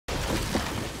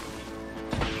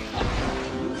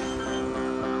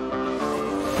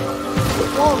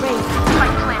Wall raised.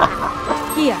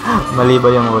 Here. Mali ba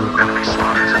yung wall ko?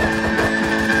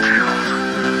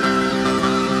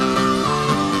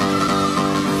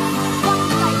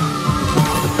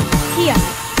 Here.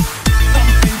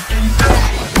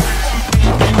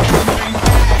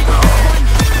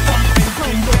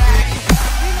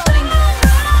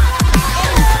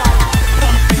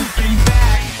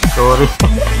 Sorry.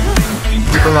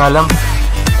 Hindi ko na alam.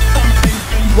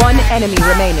 One enemy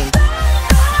remaining.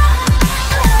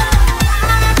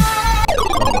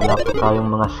 Wala pa tayong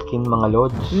mga skin, mga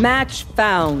loads. Match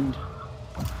found.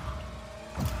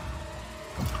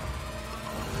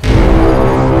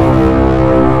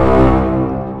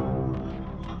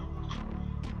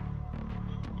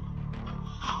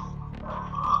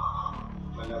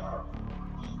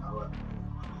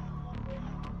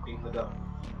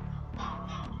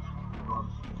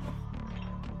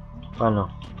 Paano?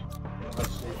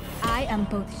 I am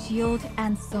both shield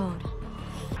and sword.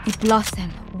 The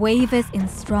blossom wavers in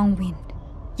strong wind,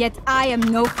 yet I am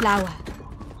no flower.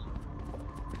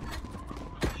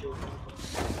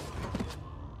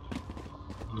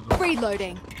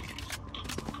 Reloading.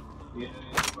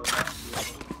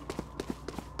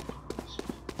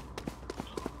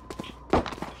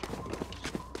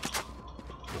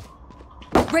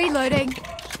 Reloading.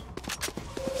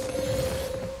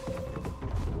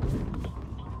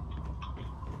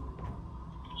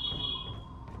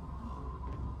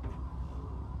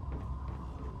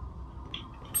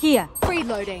 Here.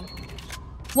 Reloading.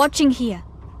 Watching here.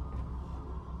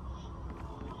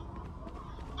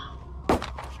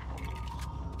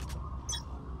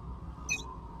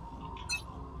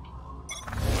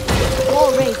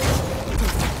 Wall raised.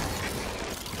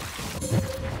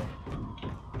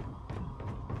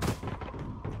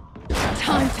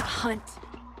 Time to hunt.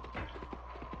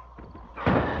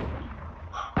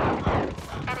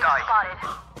 Enemy spotted.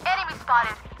 Enemy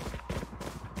spotted.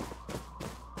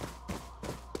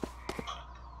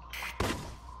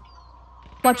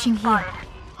 Watching here.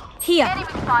 Here. Enemy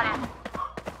spotted.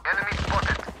 Enemy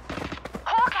spotted.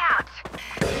 Hawk out.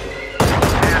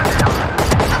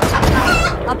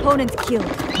 Opponent killed.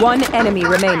 One enemy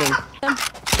remaining.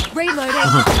 Reloading.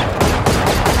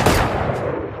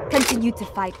 Continue to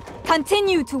fight.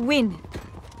 Continue to win.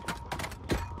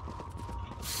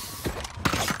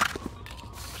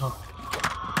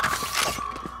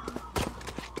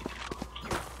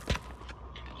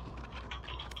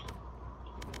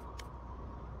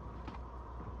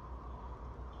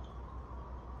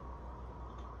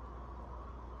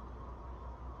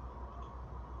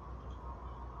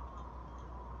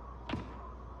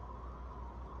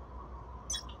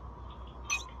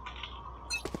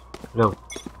 Hello.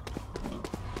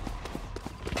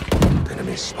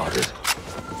 Enemy spotted.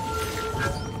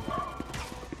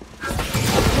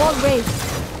 Wall raised.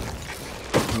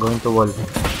 I'm going to wall.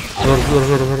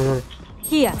 Here.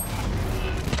 Here.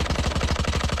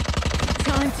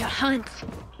 Time to hunt.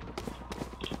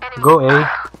 Go A.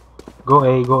 Go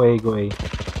A.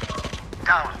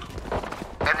 Down.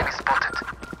 Enemy spotted.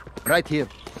 Right here.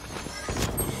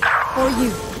 For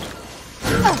you.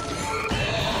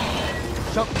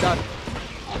 Shot done.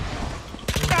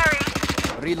 Buried.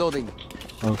 Reloading.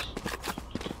 Nice.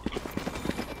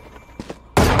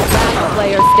 Last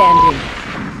player standing.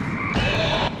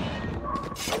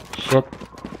 Shit.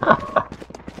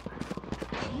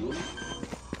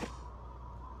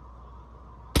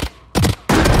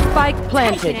 Spike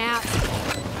planted.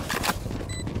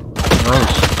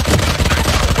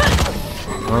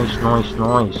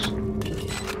 Nice.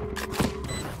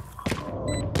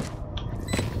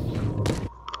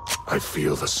 I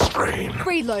feel the strain.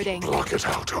 Reloading. Block it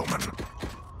out, Omen.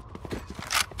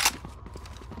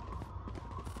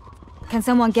 Can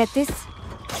someone get this?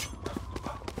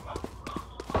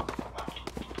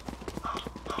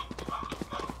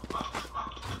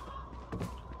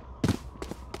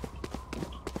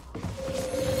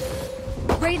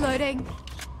 Reloading.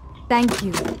 Thank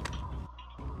you.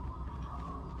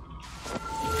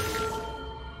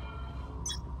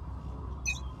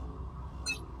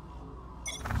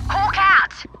 Hawk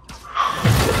out.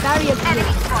 Barrier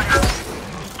Enemy spotted.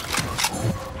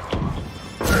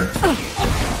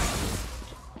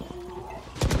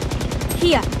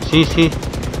 here. C.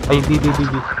 Ay, B.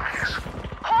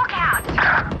 Hawk out.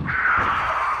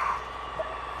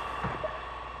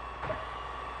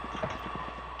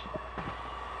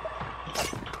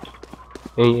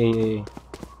 A.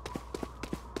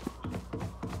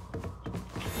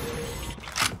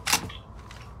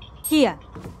 Here.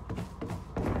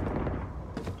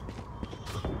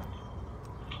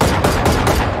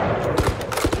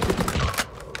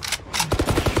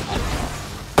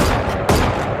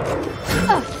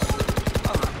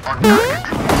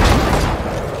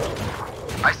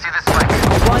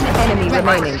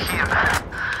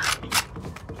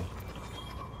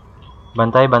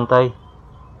 Bantay, bantay.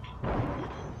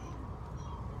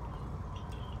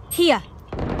 Here.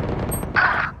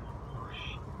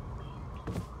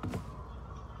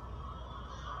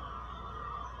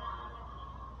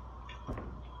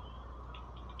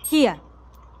 Here.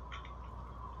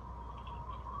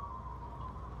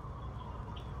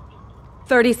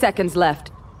 Thirty seconds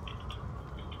left.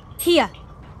 Here.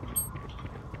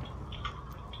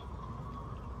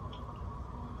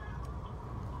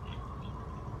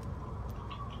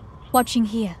 Watching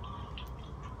here.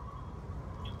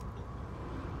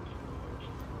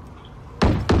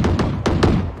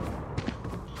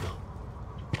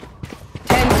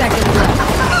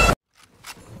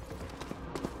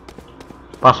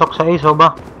 Pasok sa A,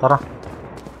 Soba. Tara.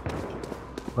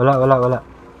 Wala.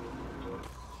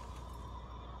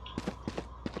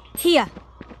 Here.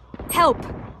 Help.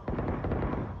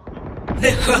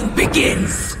 The hunt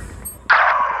begins!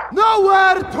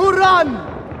 Nowhere to run!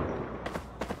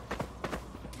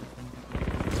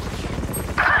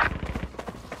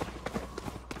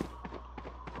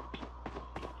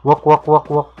 Walk.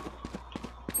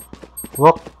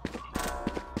 Walk.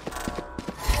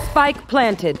 Spike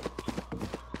planted.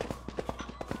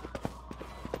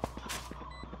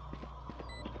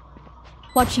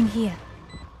 Watching here.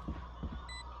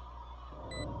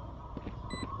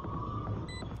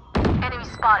 Enemy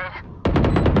spotted.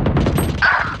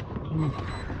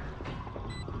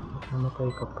 Namatay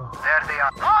ka pa. There they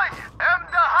are. I am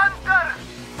the hunter!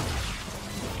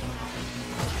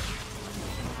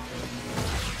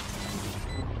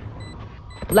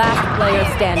 Last player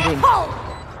standing.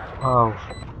 Wow.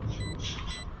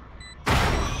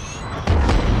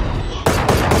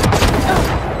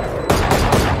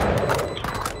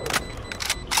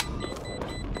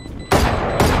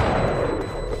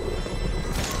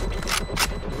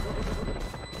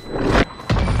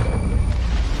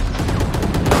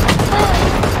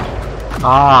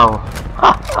 Ow.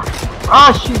 Ah,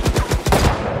 shit.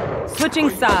 Switching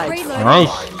sides.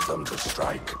 Nice. Find them to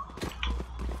strike.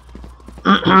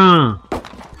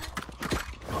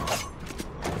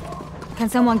 Can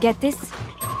someone get this?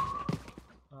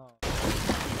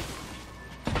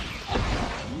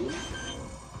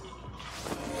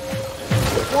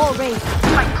 Wall raised.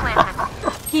 Spike planted.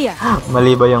 Here.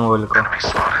 Mali ba yung wall ko? Enemy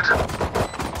spotted.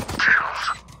 Kills.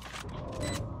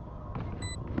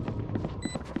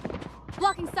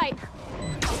 Blocking sight.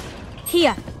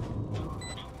 Here.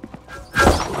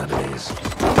 Multiple enemies.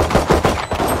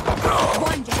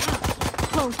 One down.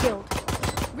 Clone killed.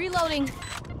 Reloading.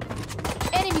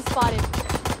 Enemy spotted.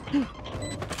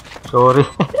 Sorry.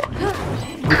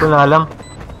 Hindi ko na alam.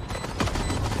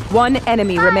 One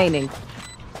enemy remaining.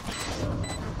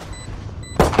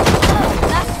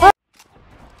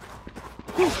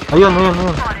 Ayun.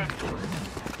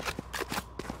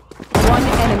 One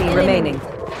enemy remaining.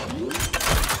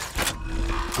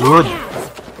 Good.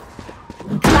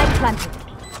 Light planted.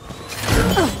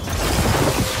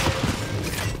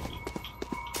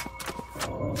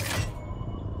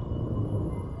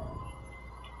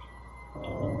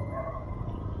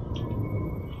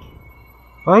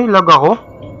 Ay, lag ako.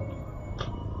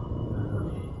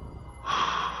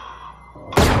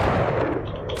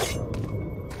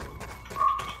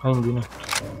 Ay, hindi na.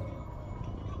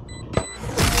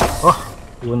 Oh,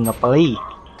 yun na pala eh.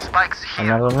 Spikes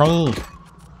here. Ano na eh.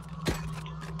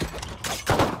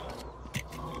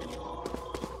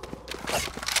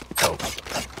 Help.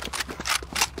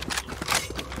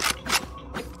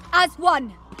 As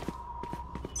one.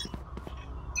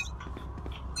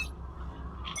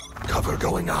 Cover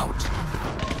going out.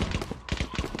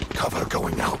 Cover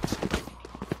going out.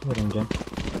 Meron dyan.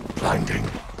 Blinding.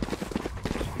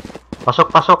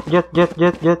 Pasok. Jet.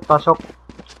 Pasok.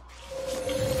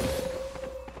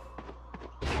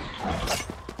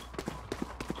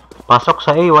 Pasok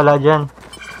sa A, wala dyan.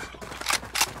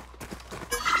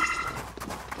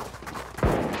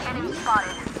 Enemy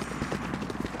spotted.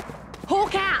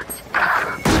 Hawk out.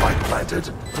 Spike planted.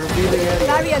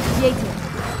 Barrier created.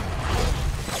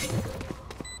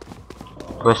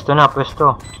 Pwesto na. One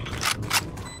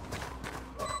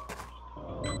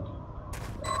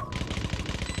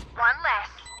less.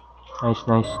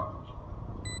 Nice.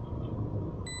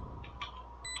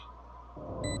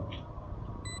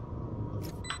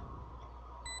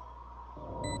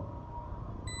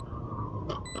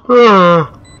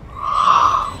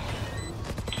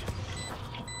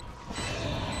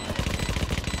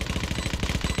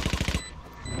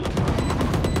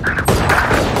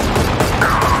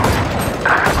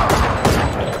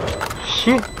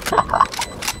 Shit.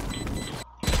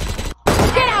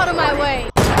 Get out of my way.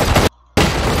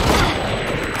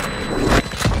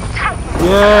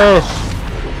 Yes.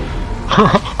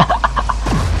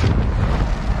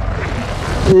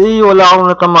 Wala akong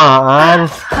natamaan.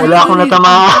 Wala akong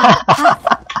natamaan.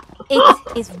 It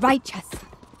is righteous.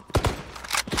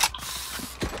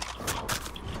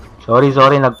 Sorry,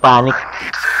 nagpanic.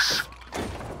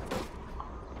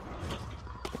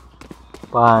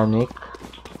 Panic.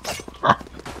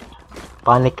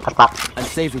 Panic attack. I'm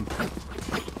saving.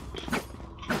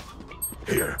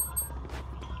 Here.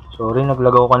 Sorry,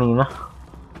 naglagaw kanina.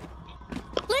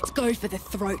 Let's go for the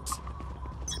throat.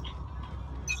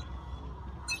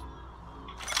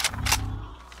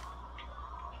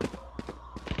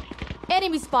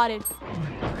 Enemy spotted.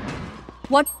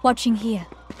 What? Watching here.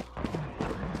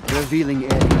 Revealing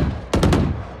area.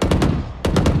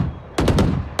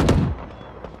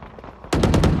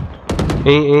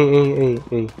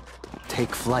 Hey.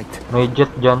 Take flight. May jet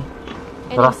dyan.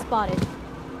 Tara. Enemy spotted.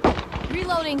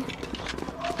 Reloading.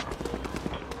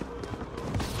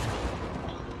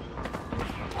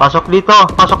 Pasok dito.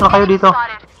 Pasok na kayo dito.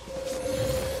 Spotted.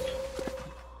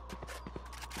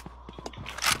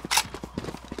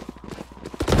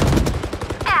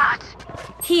 Out.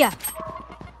 Here.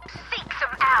 Seek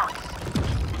them out.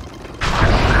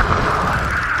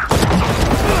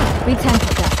 Return to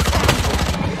that.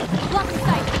 Block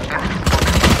sight.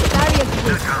 Barrier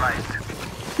clear.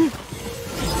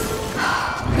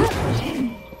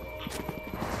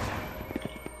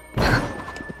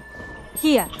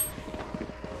 Here.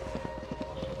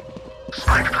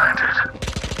 Spike planted.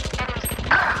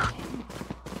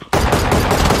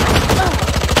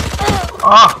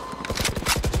 Ah!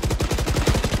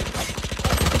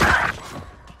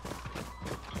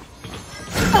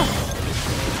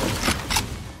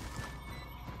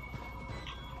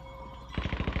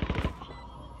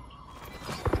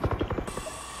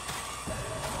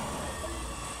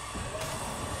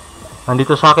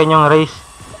 Nandito sa akin yung race.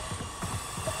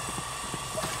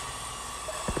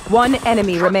 One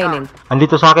enemy remaining.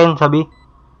 Nandito sa akin, sabi.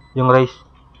 Yung race.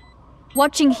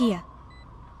 Watching here.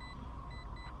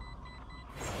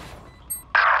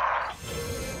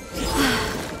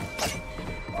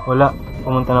 Wala.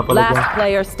 Pumunta na pala dyan. Last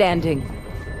player standing.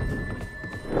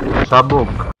 Sabog.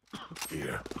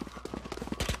 Here.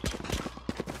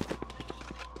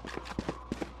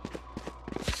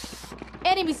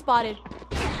 Enemy spotted.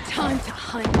 Time to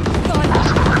hunt.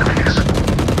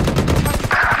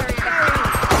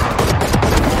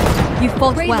 You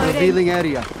fought well. Revealing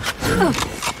area.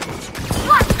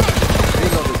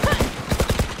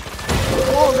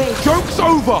 Joke's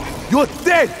over! You're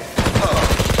dead!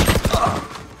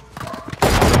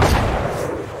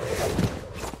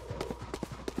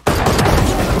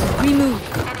 Remove.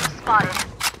 Enemy spotted.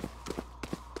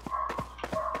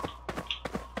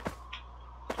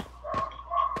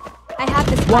 I have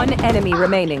this One enemy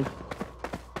remaining.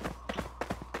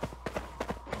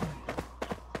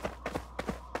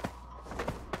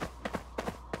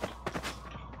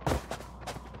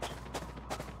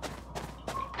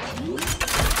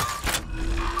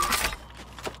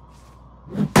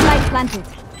 Light planted.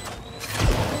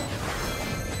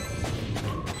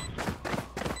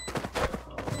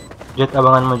 Jet,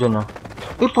 abangan mo dyan, ah.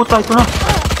 Eh, puta, ito na.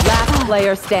 Last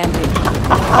player standing.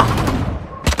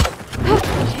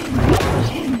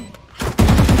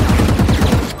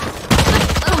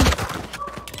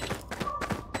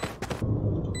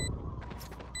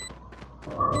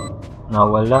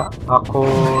 Nawala ako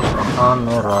sa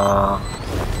camera.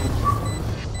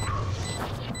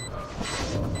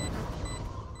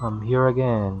 I'm here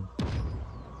again.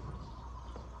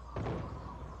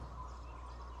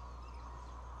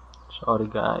 Sorry,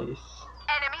 guys.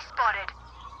 Enemy spotted.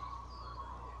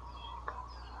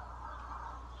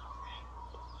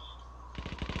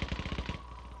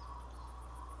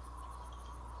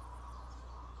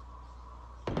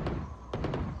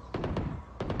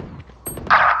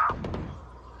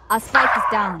 Our spike is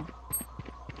down.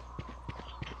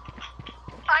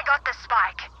 I got the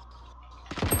spike.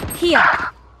 Here.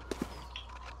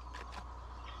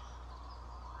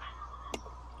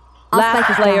 Our spike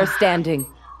Last is player down. standing.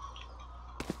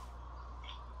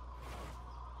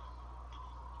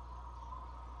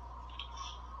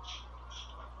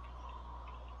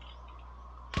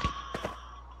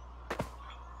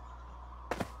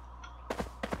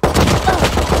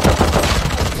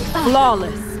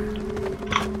 Flawless.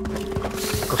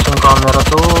 Kasing camera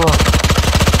to.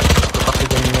 Ito kasi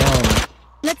ganyan.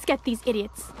 Let's get these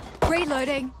idiots.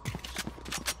 Reloading.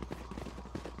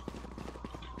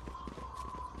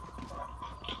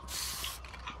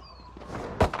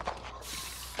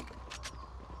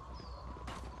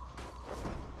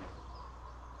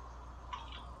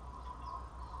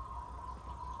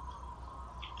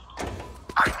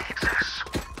 I need this.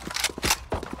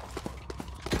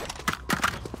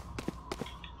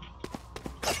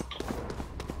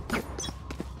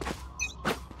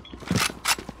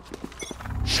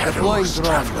 Shadows Deploying drone.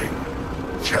 traveling.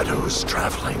 Shadows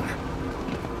traveling.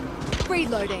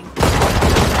 Reloading.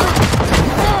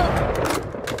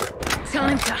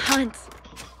 Time to hunt.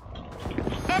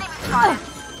 Enemy spotted.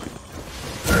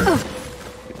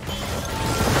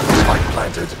 Spike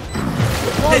planted.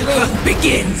 The hunt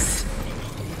begins!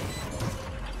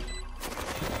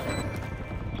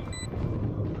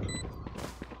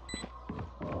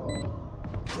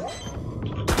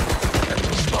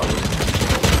 Enemy spotted.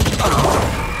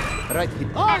 Right hit.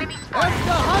 Enemy spotted.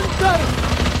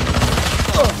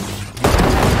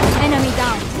 Enemy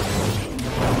down.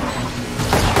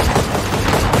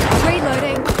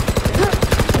 Reloading.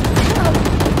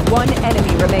 One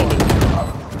enemy remaining.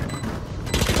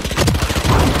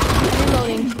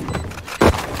 Reloading.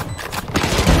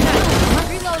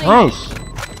 Reloading. Nice.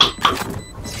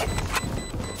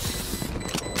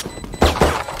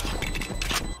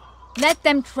 Let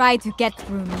them try to get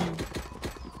through me.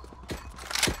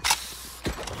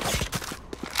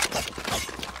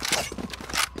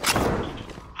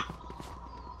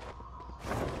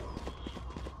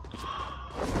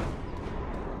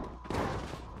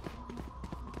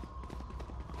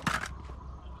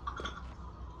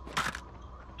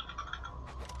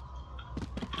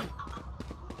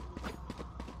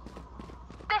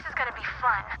 This is gonna be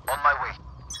fun. On my way.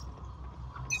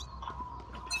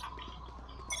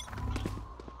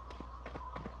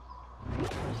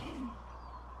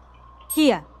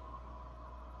 Here.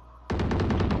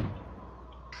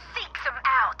 Seek some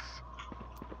out.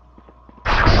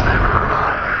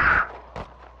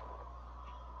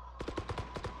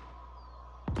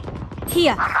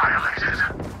 Here. Annihilated.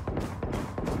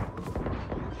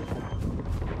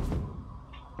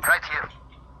 Right here.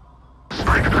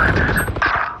 Spike planted.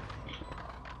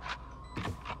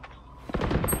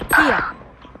 Here.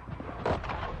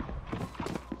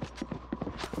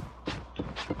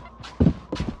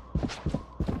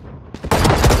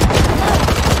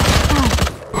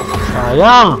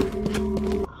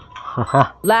 Sayang.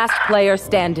 Haha. Last player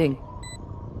standing.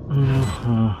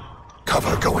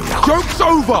 Cover going out. Joke's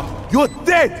over! You're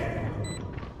dead!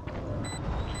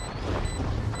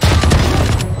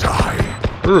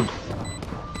 Die. Good.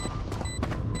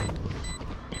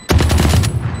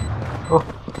 Oh.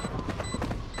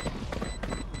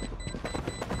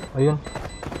 Ayun.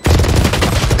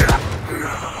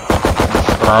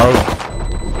 Strike.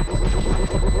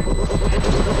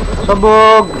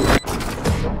 Sabog.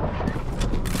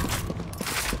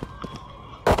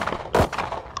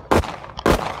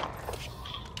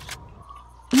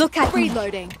 Look at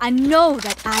reloading. I know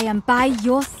that I am by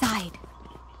your side.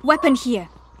 Weapon here.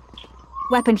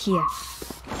 Weapon here.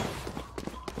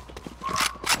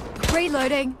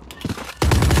 Reloading.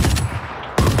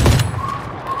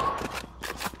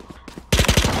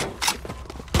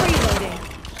 Reloading.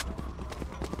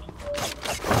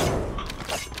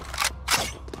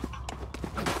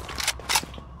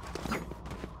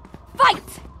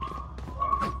 Fight!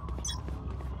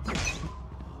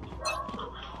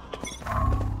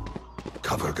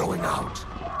 Cover going out.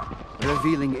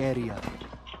 Revealing area.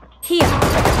 Here.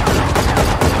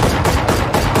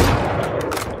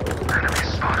 Enemy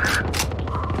spotted.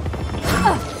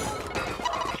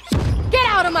 Get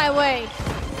out of my way!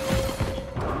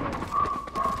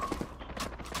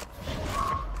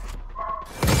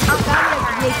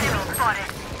 Enemy spotted.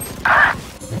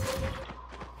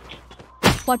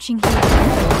 Watching here.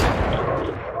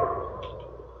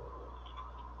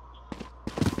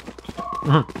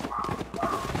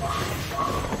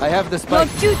 I have the Your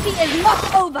spike. duty is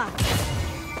not over! I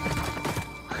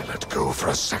let go for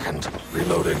a second.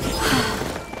 Reloading.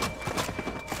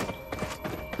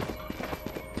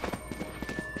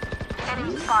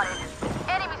 Enemy spotted.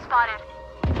 Enemy spotted.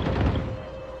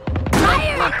 Fire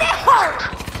in the hole!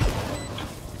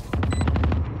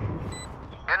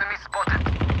 Enemy spotted.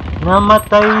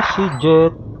 Namatay si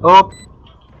Jet. Oh.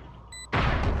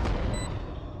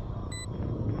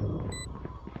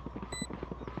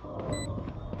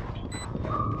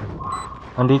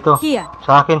 Andito. Here.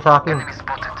 Sa akin, sa akin. Enemy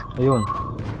spotted. Ayun.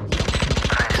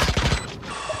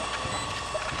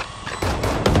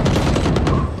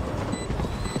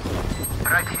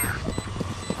 Right here.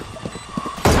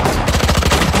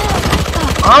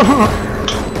 Ah!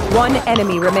 One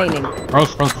enemy remaining.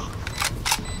 Nice, nice.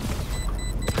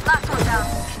 Last one down.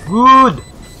 Good.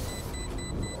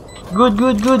 Good,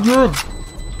 good, good, good.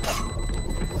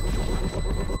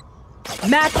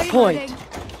 Match point.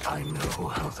 I know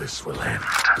how this will end.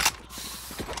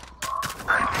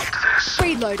 I need this.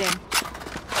 Reloading.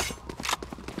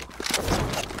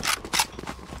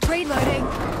 Reloading.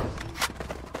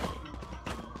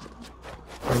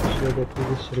 Make sure that it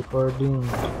is recording.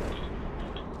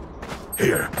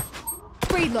 Here,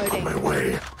 Reloading. my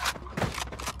way.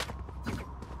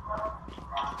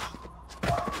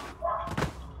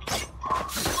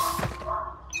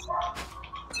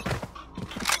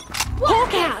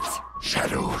 Hawk out!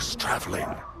 Shadows traveling.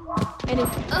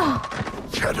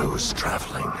 Shadows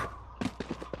traveling.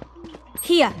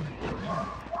 Here.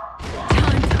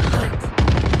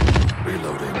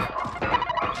 Reloading.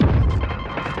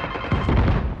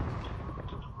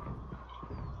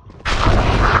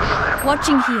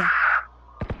 Watching here.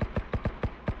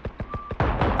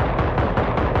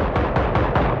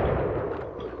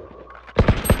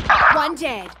 One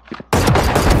dead.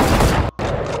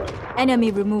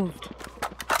 Enemy removed.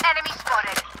 Enemy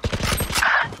spotted.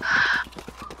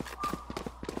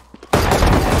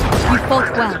 We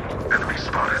fought well. Enemy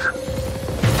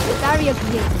spotted. Barrier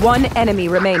cleared. One enemy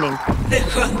remaining. The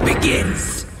hunt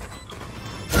begins.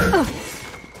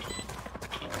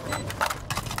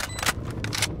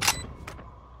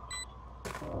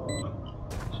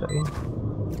 So, yun.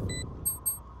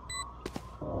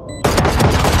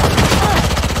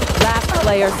 Last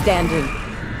player standing.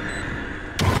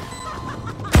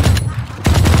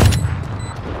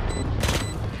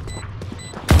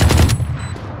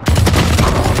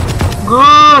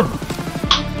 Good!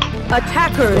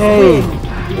 Attackers Yay!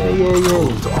 win. Yay!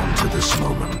 Hold on to this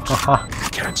moment. Haha.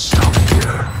 Can't stop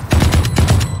here.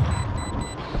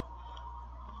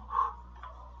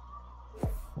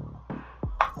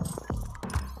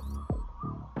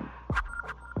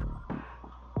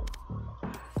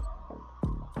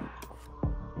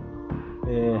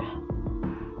 Eh.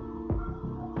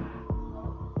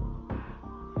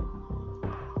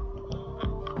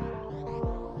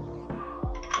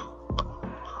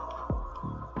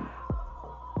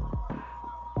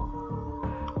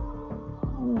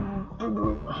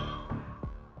 Aduh.